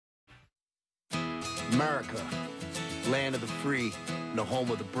America, land of the free and the home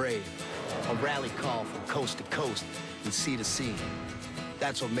of the brave. A rally call from coast to coast and sea to sea.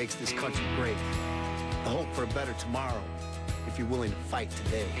 That's what makes this country great. The hope for a better tomorrow, if you're willing to fight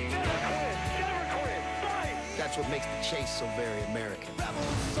today. Never quit! Never quit! Fight! That's what makes the chase so very American.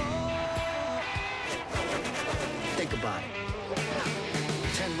 Think about it.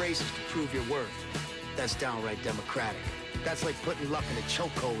 10 races to prove your worth. That's downright democratic. That's like putting luck in a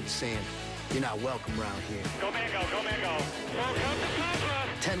chokehold and saying, you're not welcome around here. Go Mango, go Mango. Here comes the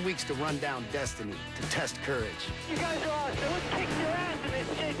Contra. 10 weeks to run down destiny, to test courage. You guys are awesome. Let's kick your ass in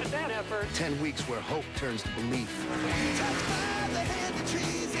this chase with that effort. 10 weeks where hope turns to belief.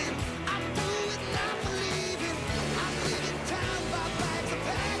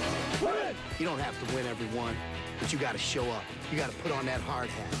 You don't have to win every one, but you got to show up. You got to put on that hard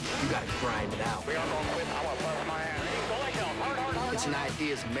hat. You got to grind it out. We are going to quit. I want to bust my ass. Go like hell. Hard, hard, hard. It's an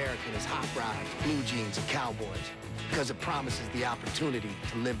idea as American as hot rods, blue jeans, and cowboys, because it promises the opportunity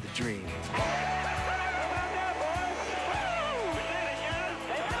to live the dream.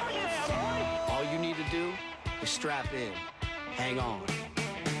 All you need to do is strap in, hang on,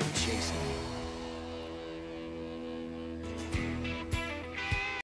 and chase it.